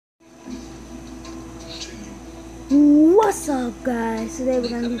What's up, guys? Today we're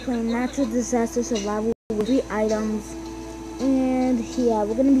going to be playing Natural Disaster Survival with 3 items. And yeah,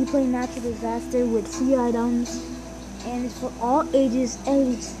 we're going to be playing Natural Disaster with 3 items. And it's for all ages,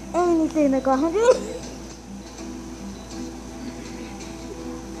 anything like 100.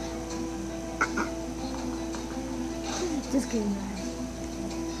 Just kidding, guys.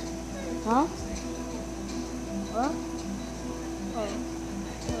 Huh? What? Oh.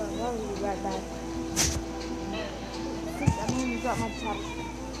 Hold on, I'll be right back. I'm going to drop my tablet.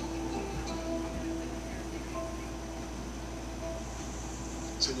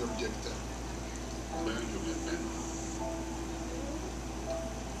 Señor Yekta.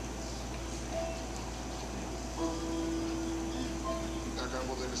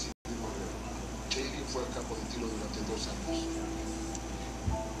 Acabo de recibir un correo. Katie fue al campo de tiro durante 2 años.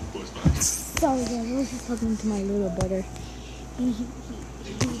 Sorry, guys. I was just talking to my little brother.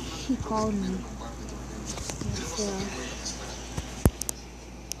 He called me. Yeah.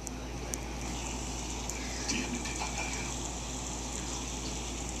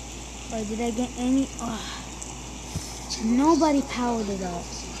 Or did I get any? Nobody powered it up.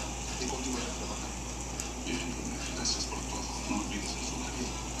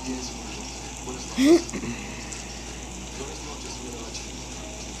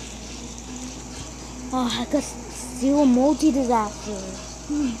 I could steal multi-disaster.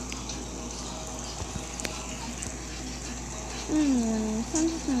 I'm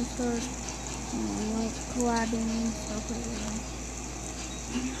just gonna start like collabing stuff like that.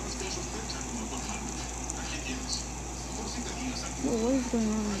 Whoa, what is going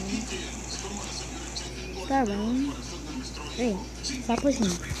on, man? Is that rain? Hey, stop pushing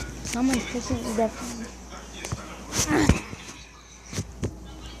me. Someone's pushing me, definitely.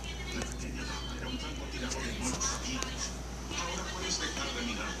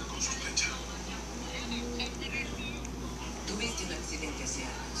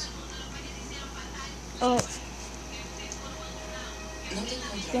 Oh.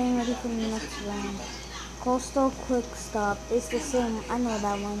 Getting ready for the next round. Coastal Quick Stop. It's the same. I know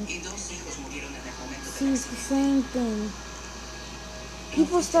that one. See, it's the same thing.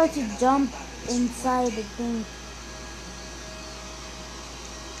 People start to jump inside the thing.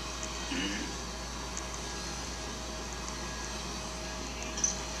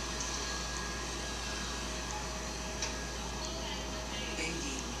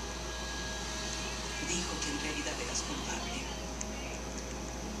 Dijo que en realidad eras culpable,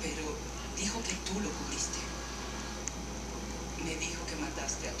 pero dijo que tú lo cubriste. Me dijo que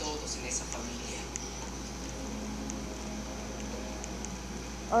mataste a todos en esa familia.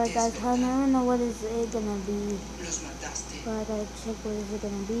 Alright, guys, I never know what is it gonna be. Los mataste. But I gotta check what is it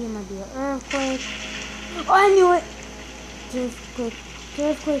gonna be. It might be an earthquake. Oh, I knew it! Earthquake.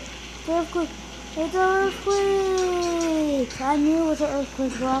 Earthquake. Earthquake. It's an earthquake! I knew it was an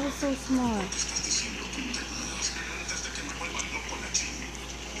earthquake, bro. I was so smart.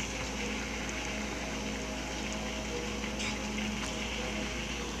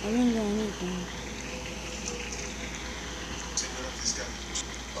 I didn't get anything. Señora fiscal.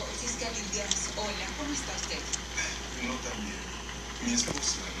 Oh, fiscal Díaz, hola, ¿cómo está usted? No tan bien. Mi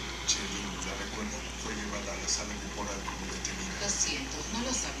esposa, Chelín, la recuerdo, fue llevada a la sala temporal como detenida. Lo siento, no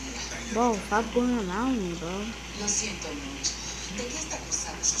lo sabía. Bro, stop going around me, bro. Lo siento mucho. ¿De qué está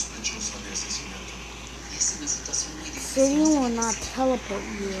acusado? Sospechosa de asesinato. Es una situación muy difícil. City will not teleport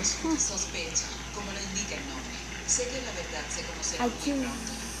you. Sospecha, como lo indica el nombre. Sé que la verdad se conocerá muy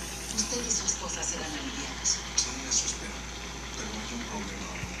pronto. Usted y su esposa serán aliviados. Sí, eso espero. Pero hay un problema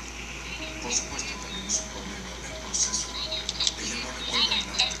aún. Por supuesto, también es un problema del proceso. Ella no recuerda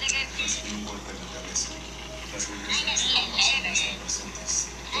nada. Recibió un golpe en la cabeza. Las huellas de las armas aún están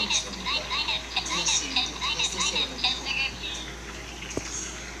presentes. Todo está muy claro. Lo siento, les deseo lo mejor.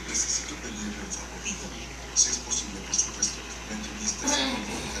 Necesito pedirle un favor. Dígame. Si es posible, por supuesto, la entrevista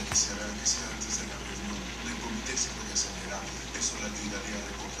psicológica que se hará antes de la reunión del comité se puede acelerar. Eso la ayudaría a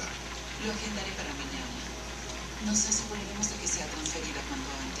recordar. Lo agendaré para mañana. Nos aseguraremos de que sea transferida cuanto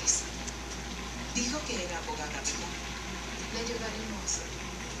antes. Dijo que era abogada, ¿verdad? La llevaremos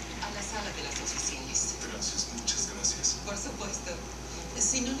a la sala de las oficiales. Gracias, muchas gracias. Por supuesto.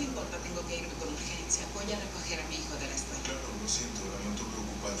 Si no le importa, tengo que irme con urgencia. Voy a recoger a mi hijo de la escuela. Claro, lo siento, la noto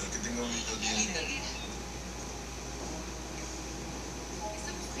preocupada. Que tenga un lindo día. Lindo día.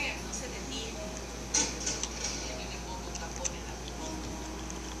 Esa mujer no se detiene. Le pongo un tapón en la boca.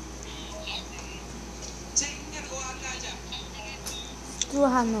 Still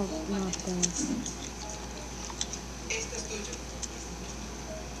have nothing. Esto es tuyo.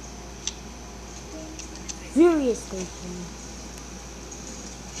 Furious Station.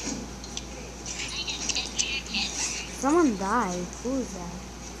 Someone died. Who is that?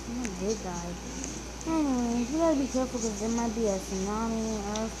 Someone did die. Anyways, we gotta be careful because there might be a tsunami,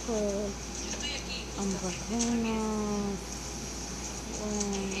 earthquake, volcano, what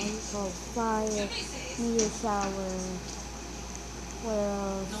do you call it? Fire, meteor shower, what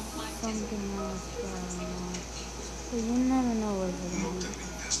else? Something else, I don't know. So you never know what's going to be.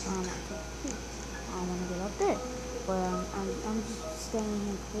 I want to get up there, but I'm just staying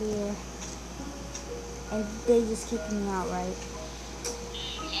here clear. And they just kicked me out, right?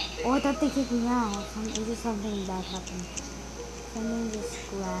 Oh, I thought they kicked me out. It's just something bad happened. Something just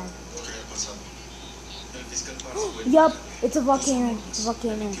grabbed. Yup, it's a volcano. It's a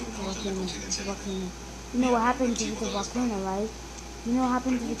volcano. It's a volcano. It's a volcano. You know what happens if it's a volcano, right? You know what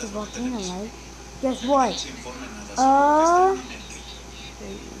happens if it's a volcano, right? Guess what?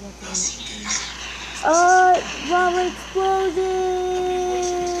 Lava explosion!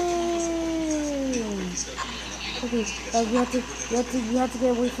 Okay, like you have to get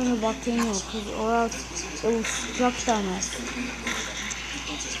away from the volcano, or else it will struck on us.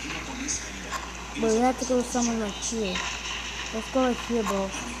 But we have to go somewhere like here. Let's go like here, bro.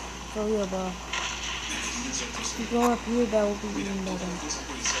 For real, bro. If we go up here, that will be even better.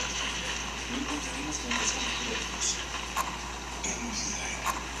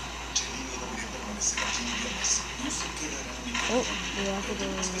 Oh, we have to go.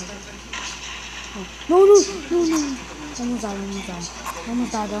 No. Almost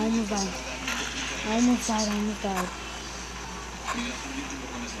died.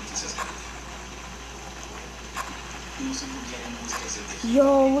 Yo,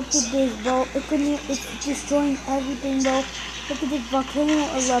 look at this, bro. It's destroying everything, bro. Look at this volcano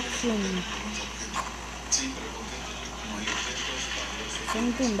eruption. Is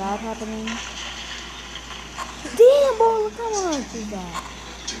anything bad happening? Damn, bro, look how much is that?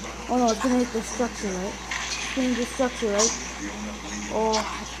 Oh no, it's gonna hit the structure, right? It's gonna hit the structure, right? Oh,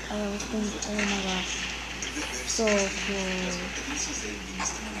 I was thinking, oh my god. So cool.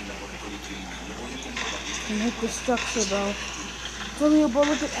 It's gonna hit the structure, bro. For real, bro,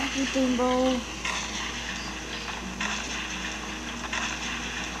 look at everything, bro.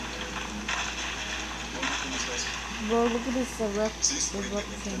 Bro, look at this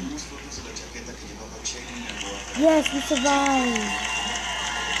eruption. Yes, we survived.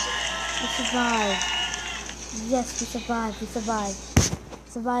 Yes, we survived.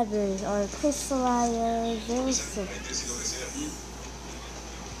 Survivors are crystallizers. Very sick.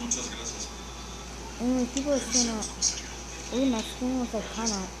 Anyway, people are saying ooh, my screen was like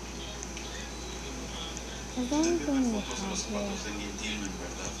kinda. Is there anything in the top here?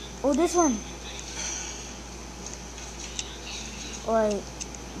 Oh, this one! Alright,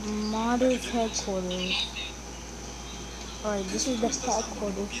 Modders headquarters. Alright, this is the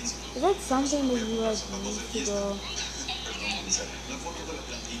headquarters. Is that something that you like need to go?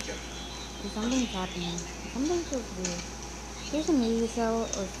 Something's happening. Something feels weird. There's a meteor shower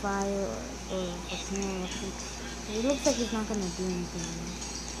or fire or volcano. It looks like it's not gonna do anything.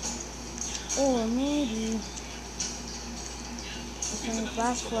 Or maybe it's gonna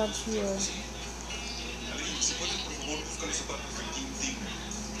flash flood here.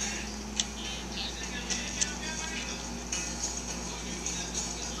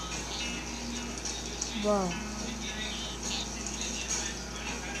 Wow.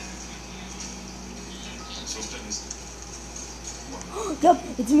 Yup,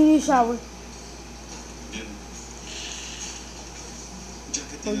 it's a meteor shower.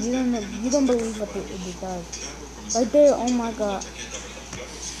 But you don't believe what it does. Right there, oh my god.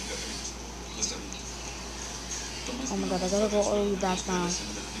 Oh my god, I gotta go all the way back down. I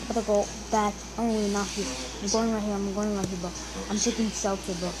gotta go back. Oh wait, not here. I'm going right here, bro. I'm taking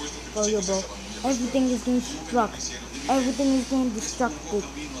shelter, bro. Bro, yo, bro. Everything is getting struck. Everything is getting destructed.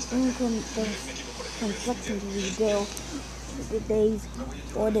 Construction to rebuild the days,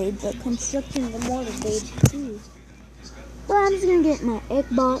 or the construction, the more the days too. But I'm just gonna get my egg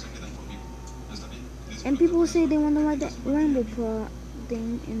bot. And people say they want to ride that rainbow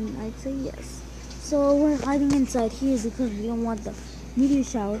thing, and I'd say yes. So we're hiding inside here because we don't want the meteor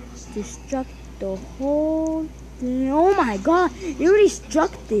shower to struck the whole thing. Oh my god, it already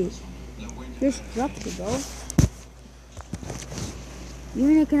struck it. They struck it, bro.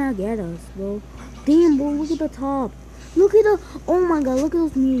 Even they cannot get us, bro. Damn, bro, look at the top. Look at the, oh my god, look at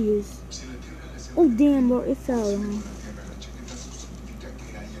those meteors. Oh damn, bro, it fell.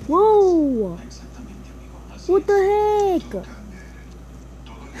 Whoa! What the heck?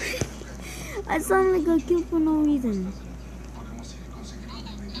 I sound like a kid for no reason.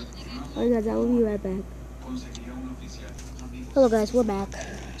 Alright guys, I will be right back. Hello guys, we're back.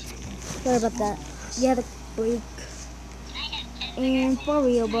 Sorry about that. We had a break. And for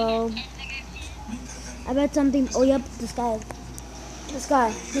real, bro. I bet something. Oh, yep, the sky. The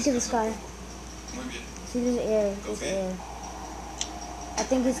sky. Look at the sky. See, there's air. There's air. I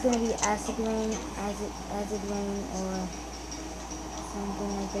think it's gonna be acid rain, acid rain, or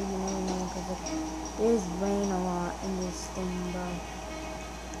something like that. You never know, because there's rain a lot in this thing, bro.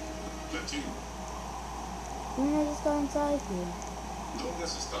 When I just got inside here,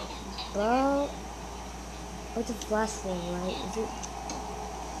 bro. It's a flash flood, right? Is it?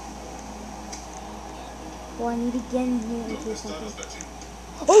 Oh, I need to get in here and do something.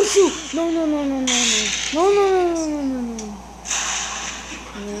 Oh shoot! No, no, no, no, no, no, no, no, no, no, no, no, no.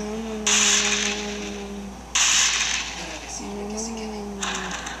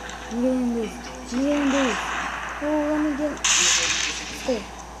 I'm getting this. I'm getting this. Oh, let me get. Oh.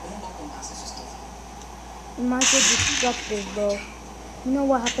 It might get destructive, bro. You know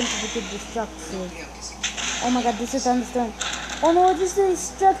what happens if it gets destructive? Oh my god, this is thunderstorm. Oh no, this is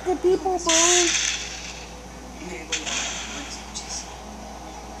destructive people, bro.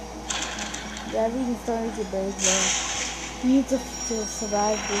 Yeah, everything's starting to break, bro. You need to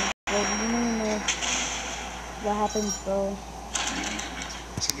survive this, bro. You never know what happens, bro.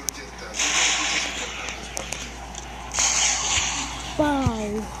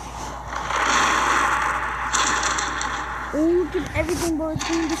 Bye. Oh, look at everything, bro. It's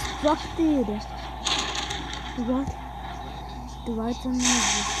being destructed. What? The lights on me is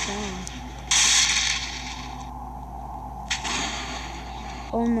just gone.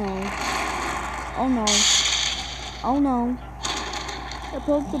 Oh no. Oh no. Oh no. I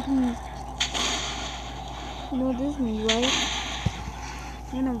broke the piece. You know what this means, right?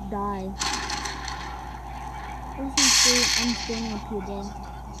 I'm gonna die. I'm staying up here, bro.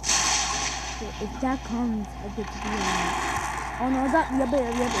 So if that comes, I get to be on it. Oh no, it got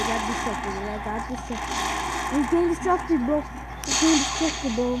destructed. It got destructed. It's getting destructed, bro. It's getting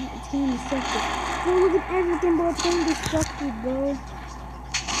destructed, bro. It's getting destructed. Bro, look at everything, bro. It's getting destructed, bro.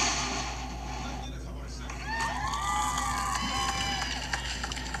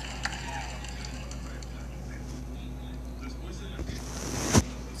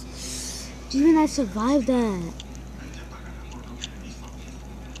 Even I survived that.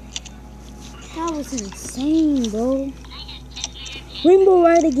 That was insane, bro. Rainbow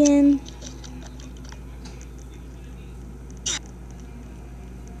Ride again.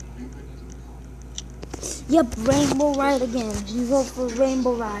 Yep, Rainbow Ride again. We vote for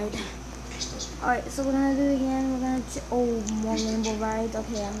Rainbow Ride. Alright, so we're gonna do it again. We're gonna more Rainbow Ride.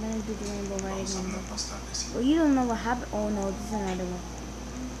 Okay, I'm gonna do the Rainbow Ride again. Well, you don't know what happened. Oh no, this is another one.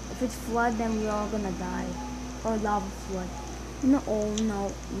 If it's flood, then we're all gonna die. Or lava flood. No, oh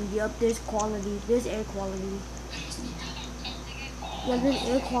no. Yep, there's quality. There's air quality. Yeah, there's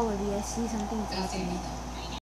air quality. I see something's happening.